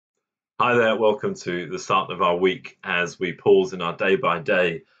Hi there, welcome to the start of our week as we pause in our day by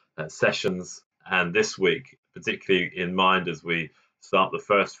day sessions. And this week, particularly in mind as we start the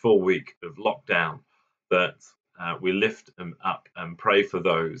first full week of lockdown, that we lift them up and pray for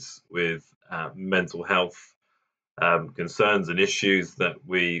those with mental health concerns and issues, that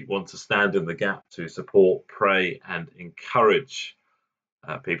we want to stand in the gap to support, pray, and encourage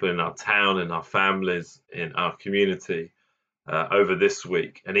people in our town, in our families, in our community over this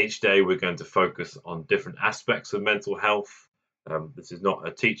week. And each day we're going to focus on different aspects of mental health. This is not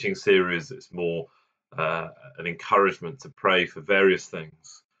a teaching series, it's more an encouragement to pray for various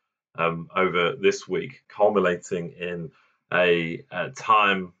things over this week, culminating in a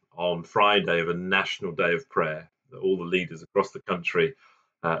time on Friday of a national day of prayer. All the leaders across the country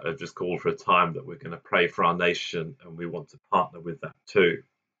have just called for a time that we're going to pray for our nation, and we want to partner with that too.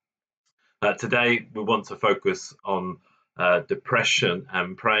 Today, we want to focus on depression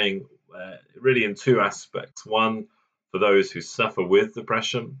and praying really in two aspects. One, for those who suffer with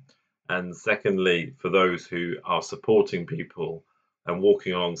depression, and secondly, for those who are supporting people and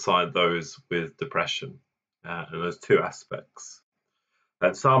walking alongside those with depression. And those two aspects.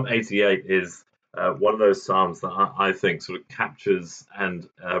 Psalm 88 is one of those psalms that I think sort of captures and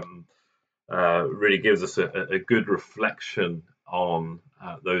really gives us a good reflection on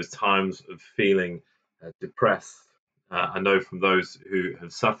those times of feeling depressed. I know from those who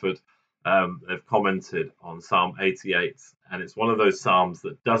have suffered, they've commented on Psalm 88, and it's one of those psalms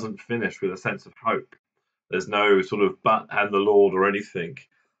that doesn't finish with a sense of hope. There's no sort of but and the Lord or anything.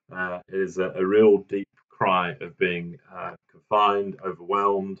 It is a real deep cry of being confined,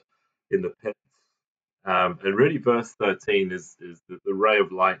 overwhelmed, in the pits. And really, verse 13 is the ray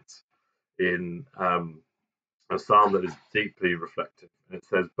of light in a psalm that is deeply reflective. And it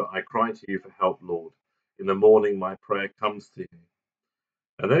says, "But I cry to you for help, Lord. In the morning my prayer comes to you."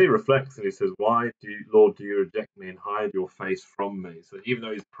 And then he reflects and he says, "Why, Lord, do you reject me and hide your face from me?" So even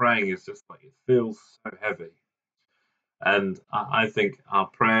though he's praying, it's just like it feels so heavy. And I think our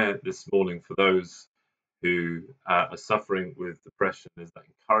prayer this morning for those who are suffering with depression is that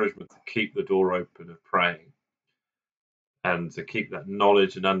encouragement to keep the door open of praying, and to keep that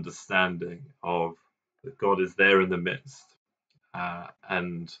knowledge and understanding of that God is there in the midst,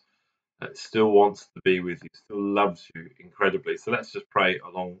 and still wants to be with you, still loves you incredibly. So let's just pray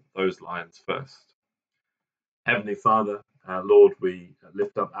along those lines first. Heavenly Father, Lord, we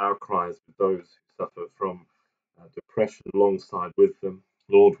lift up our cries with those who suffer from depression alongside with them.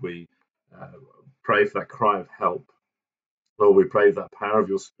 Lord, we pray for that cry of help. Lord, we pray for that power of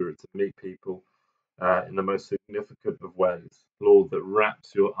your Spirit to meet people in the most significant of ways. Lord, that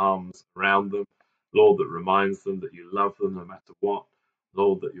wraps your arms around them. Lord, that reminds them that you love them no matter what.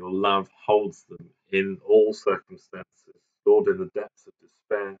 Lord, that your love holds them in all circumstances. Lord, in the depths of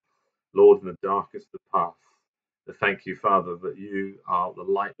despair. Lord, in the darkest of paths. I thank you, Father, that you are the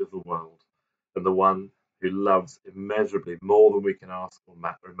light of the world and the one who loves immeasurably more than we can ask or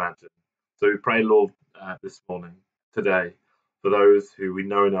imagine. So we pray, Lord, this morning, today, for those who we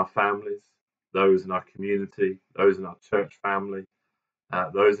know in our families, those in our community, those in our church family,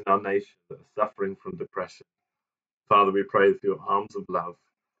 those in our nation that are suffering from depression. Father, we pray for your arms of love,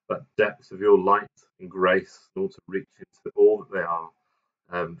 that depths of your light and grace, Lord, to reach into all that they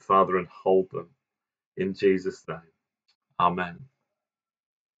are, Father, and hold them. In Jesus' name, amen.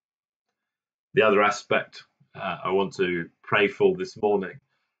 The other aspect I want to pray for this morning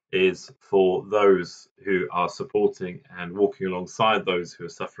is for those who are supporting and walking alongside those who are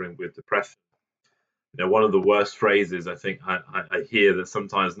suffering with depression. You know, one of the worst phrases I think I hear that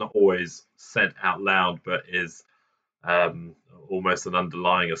sometimes not always said out loud, but is almost an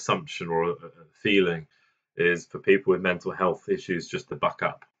underlying assumption or a feeling, is for people with mental health issues just to buck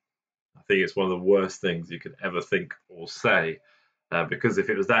up. I think it's one of the worst things you could ever think or say, because if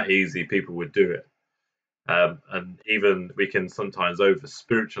it was that easy, people would do it. And even we can sometimes over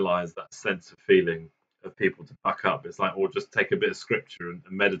spiritualize that sense of feeling of people to buck up. It's like, or just take a bit of scripture and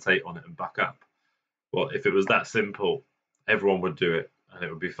meditate on it and buck up. Well, if it was that simple, everyone would do it and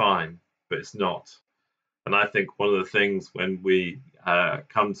it would be fine, but it's not. And I think one of the things when we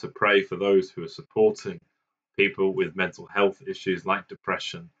come to pray for those who are supporting people with mental health issues like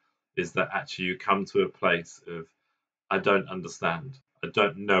depression is that actually you come to a place of, I don't understand, I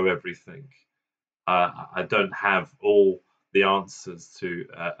don't know everything, I don't have all the answers to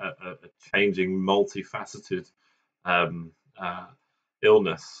a changing, multifaceted um,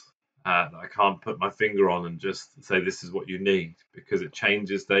 illness that I can't put my finger on and just say this is what you need, because it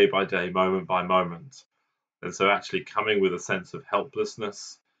changes day by day, moment by moment. And so actually coming with a sense of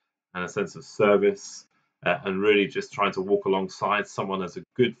helplessness and a sense of service and really just trying to walk alongside someone as a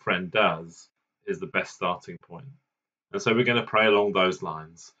good friend does is the best starting point. And so we're going to pray along those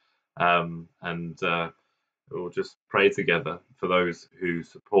lines, and we'll just pray together for those who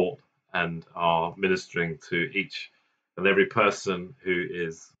support and are ministering to each and every person who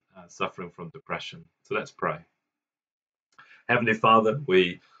is suffering from depression. So let's pray. Heavenly Father,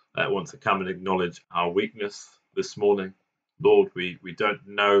 we want to come and acknowledge our weakness this morning. Lord, we don't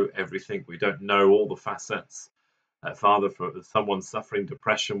know everything. We don't know all the facets. Father, for someone suffering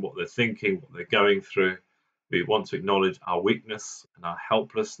depression, what they're thinking, what they're going through, we want to acknowledge our weakness and our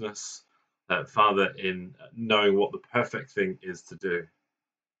helplessness, Father, in knowing what the perfect thing is to do.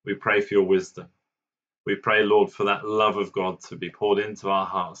 We pray for your wisdom. We pray, Lord, for that love of God to be poured into our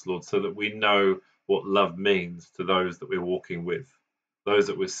hearts, Lord, so that we know what love means to those that we're walking with, those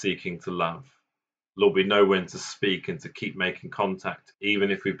that we're seeking to love. Lord, we know when to speak and to keep making contact,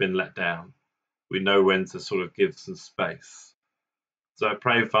 even if we've been let down. We know when to sort of give some space. So I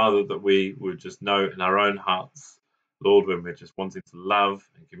pray, Father, that we would just know in our own hearts, Lord, when we're just wanting to love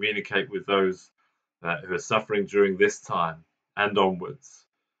and communicate with those who are suffering during this time and onwards.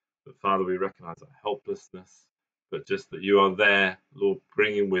 But Father, we recognize our helplessness, but just that you are there, Lord,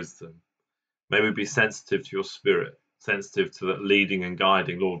 bringing wisdom. May we be sensitive to your spirit, sensitive to that leading and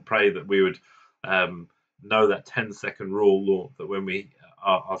guiding. Lord, pray that we would know that 10-second rule, Lord, that when we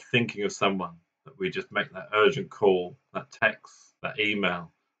are thinking of someone, that we just make that urgent call, that text, that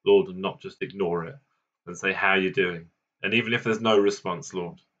email, Lord, and not just ignore it and say, how are you doing? And even if there's no response,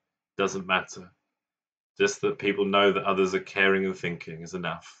 Lord, doesn't matter. Just that people know that others are caring and thinking is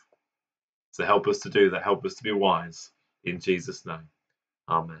enough. So help us to do that. Help us to be wise. In Jesus' name.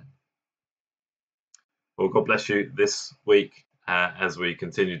 Amen. Well, God bless you this week as we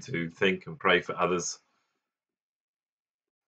continue to think and pray for others